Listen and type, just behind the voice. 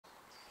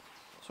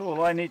So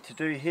all I need to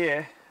do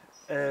here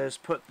is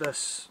put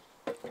this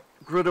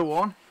griddle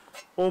on.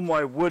 All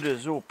my wood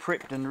is all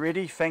prepped and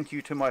ready. Thank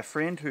you to my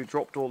friend who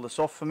dropped all this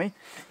off for me.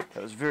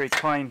 That was very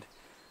kind.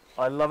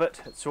 I love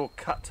it. It's all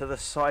cut to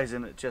this size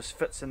and it just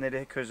fits in that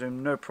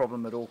EcoZoom, no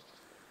problem at all.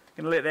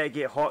 Gonna let that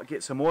get hot,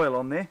 get some oil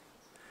on there,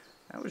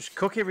 and we'll just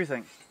cook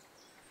everything.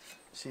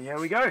 See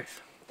how we go.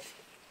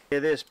 Yeah,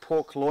 there's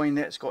pork loin,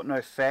 that's got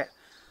no fat.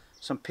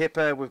 Some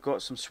pepper, we've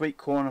got some sweet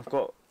corn, I've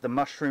got the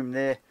mushroom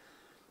there.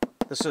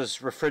 This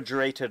is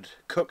refrigerated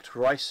cooked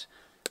rice.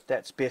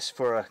 That's best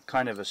for a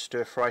kind of a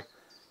stir fry.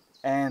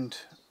 And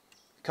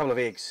a couple of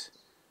eggs.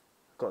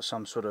 I've got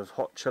some sort of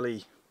hot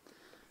chili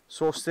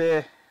sauce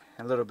there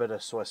and a little bit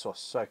of soy sauce.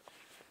 So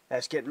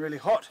that's getting really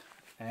hot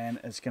and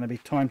it's going to be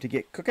time to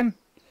get cooking.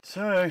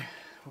 So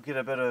we'll get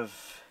a bit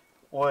of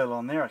oil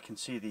on there. I can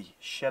see the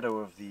shadow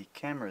of the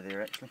camera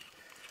there actually.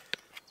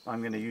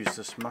 I'm going to use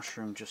this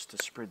mushroom just to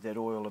spread that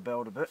oil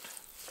about a bit.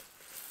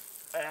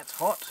 That's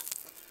hot.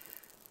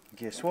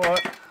 Guess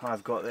what?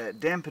 I've got that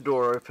damper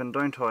door open,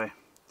 don't I?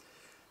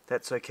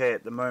 That's okay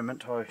at the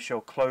moment. I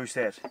shall close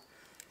that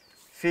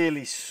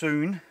fairly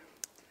soon.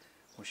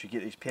 We should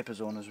get these peppers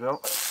on as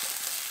well.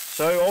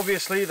 So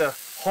obviously the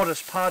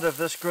hottest part of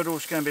this griddle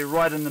is going to be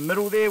right in the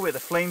middle there where the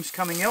flame's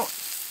coming out.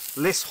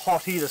 Less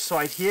hot either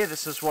side here.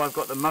 This is why I've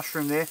got the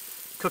mushroom there.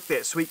 Cook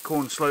that sweet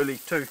corn slowly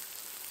too.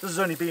 This has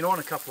only been on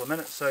a couple of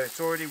minutes, so it's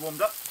already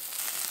warmed up.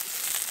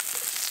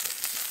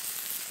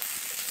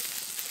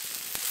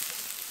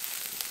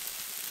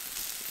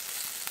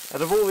 Out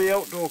of all the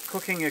outdoor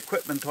cooking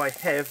equipment I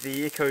have,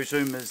 the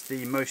EcoZoom is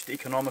the most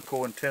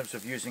economical in terms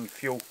of using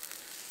fuel,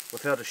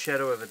 without a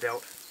shadow of a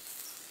doubt.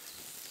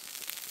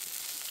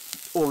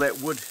 All that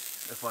wood,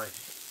 if I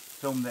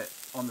film that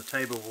on the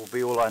table, will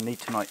be all I need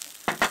tonight.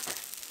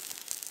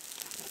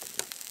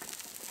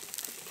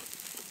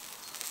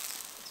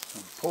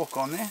 Some pork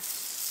on there.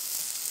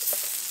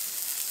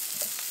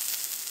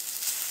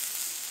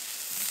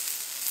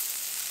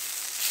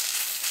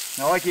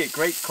 Now I get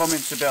great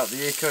comments about the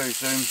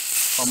EcoZoom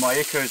on my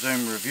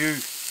EcoZoom review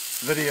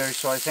video,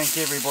 so I thank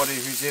everybody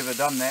who's ever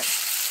done that.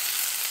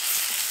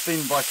 It's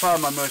been by far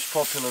my most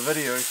popular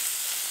video, and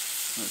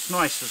it's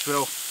nice as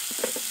well.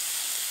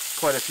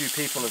 Quite a few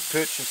people have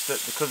purchased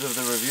it because of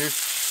the review.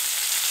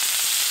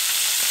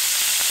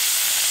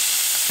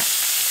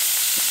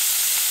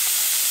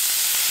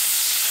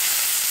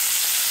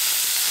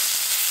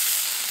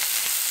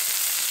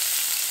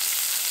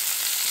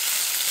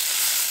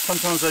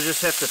 Sometimes I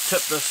just have to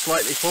tip this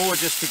slightly forward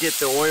just to get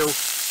the oil.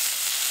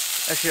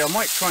 Actually, I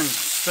might try and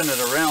spin it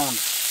around.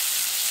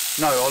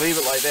 No, I'll leave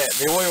it like that.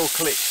 The oil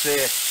collects there.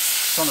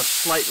 It's on a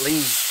slight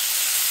lean.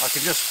 I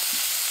can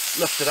just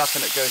lift it up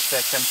and it goes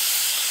back in.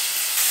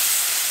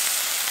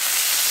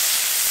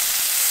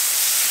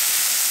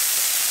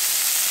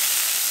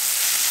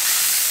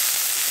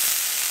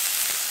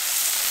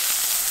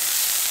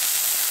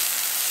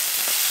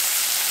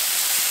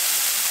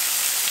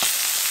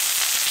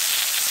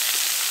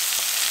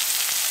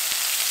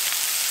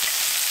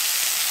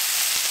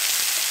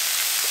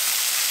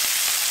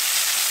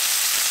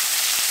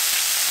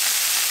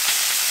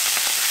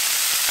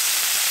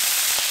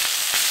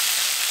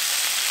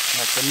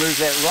 I have to move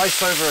that rice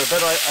over a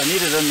bit. I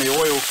need it in the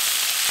oil.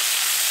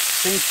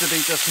 Seems to be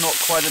just not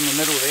quite in the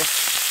middle there.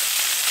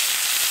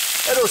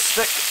 It'll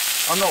stick.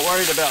 I'm not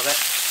worried about that.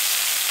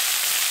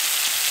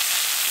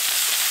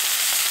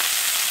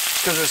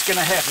 Because it's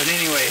going to happen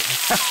anyway.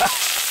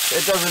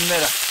 It doesn't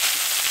matter.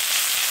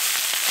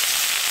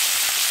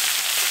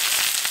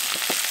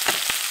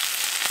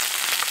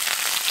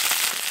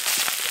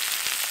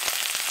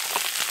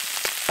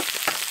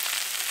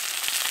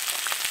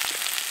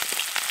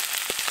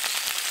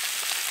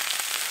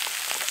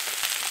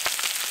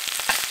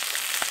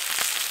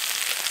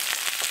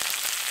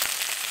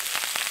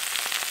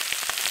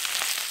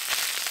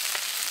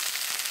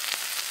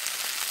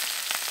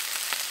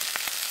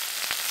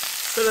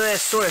 Bit of that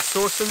soy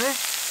sauce in there.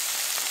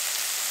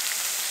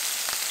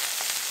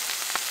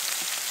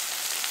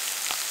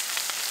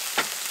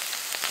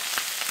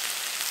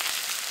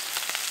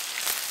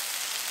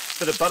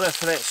 Bit of butter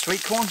for that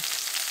sweet corn.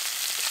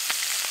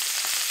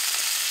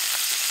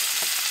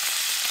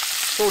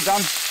 It's all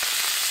done.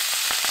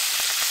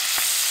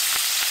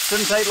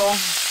 Didn't take long.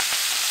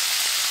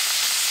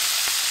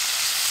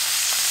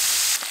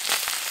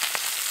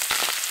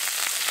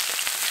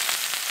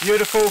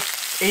 Beautiful,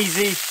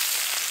 easy,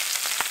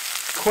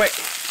 quick.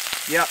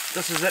 Yep,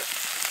 this is it.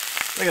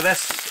 Look at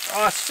this.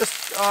 Oh, it's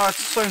just, oh,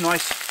 it's so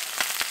nice.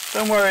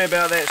 Don't worry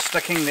about that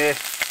sticking there.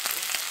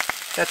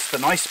 That's the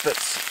nice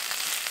bits.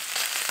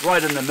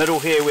 Right in the middle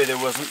here where there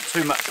wasn't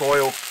too much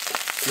oil.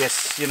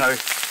 Yes, you know,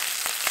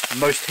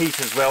 most heat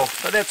as well,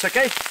 but that's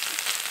okay.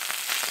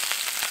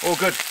 All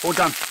good, all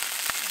done.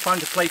 Time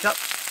to plate up.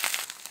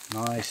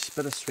 Nice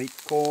bit of sweet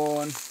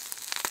corn,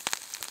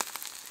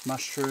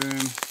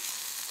 mushroom,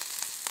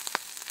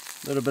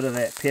 a little bit of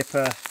that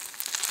pepper,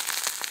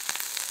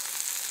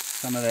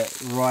 some of that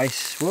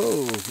rice,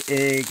 whoa,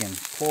 egg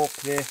and pork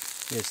there.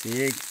 There's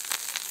the egg.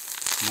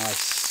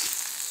 Nice.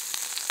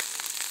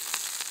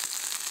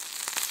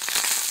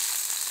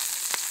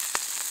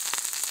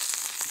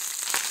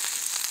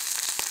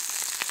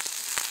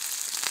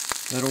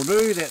 That'll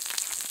do. That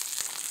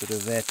bit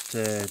of that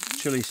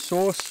chili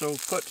sauce I'll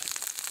put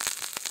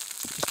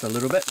just a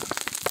little bit.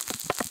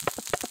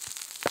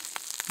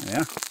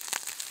 Yeah,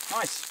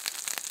 nice.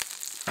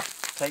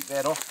 Take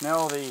that off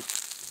now. The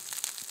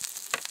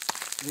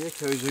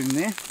EcoZoom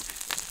there.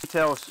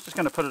 Details. Just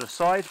going to put it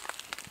aside.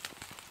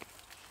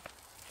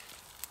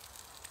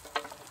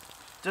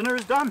 Dinner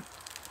is done.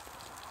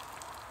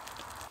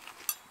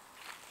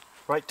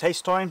 Right,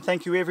 taste time.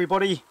 Thank you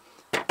everybody.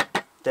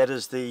 That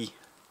is the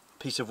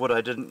piece of wood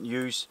I didn't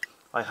use.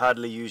 I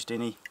hardly used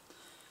any.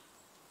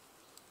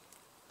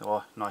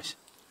 Oh, nice.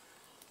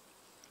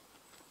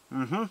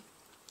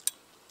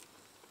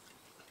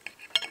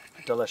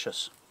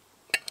 Delicious.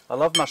 I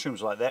love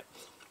mushrooms like that.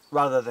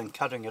 Rather than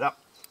cutting it up.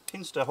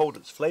 Tends to hold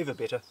its flavour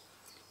better.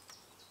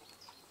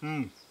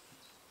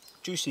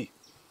 Juicy.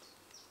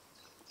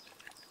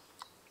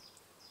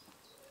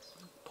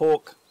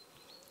 Pork,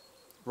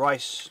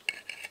 rice,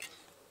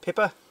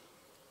 pepper.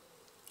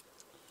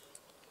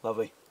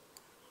 Lovely.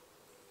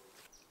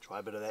 Try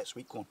a bit of that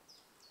sweet corn.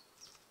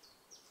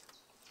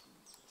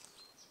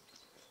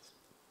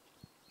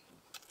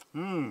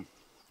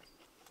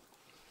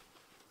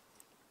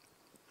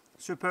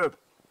 Superb.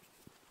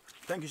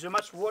 Thank you so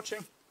much for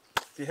watching.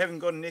 If you haven't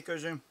got an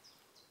EcoZoom,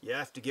 you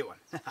have to get one.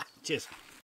 Cheers.